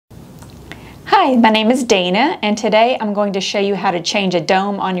Hi, my name is Dana, and today I'm going to show you how to change a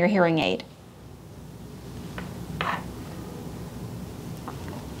dome on your hearing aid.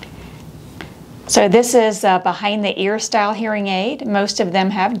 So this is a behind the ear style hearing aid. Most of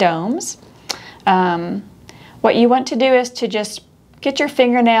them have domes. What you want to do is to just get your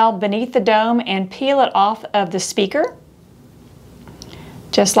fingernail beneath the dome and peel it off of the speaker,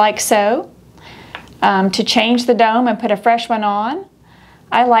 just like so. To change the dome and put a fresh one on,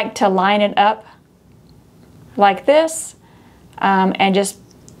 I like to line it up like this and just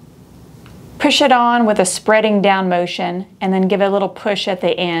push it on with a spreading down motion, and then give it a little push at the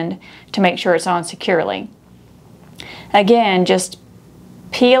end to make sure it's on securely. Again, just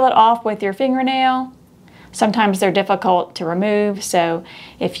peel it off with your fingernail. Sometimes they're difficult to remove, so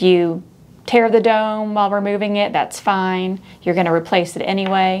if you tear the dome while removing it, that's fine. You're going to replace it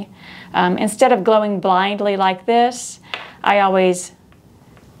anyway. Instead of going blindly like this, I always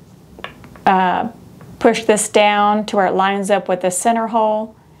push this down to where it lines up with the center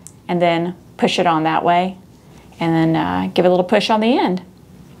hole, and then push it on that way, and then give it a little push on the end.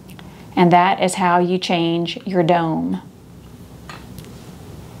 And that is how you change your dome.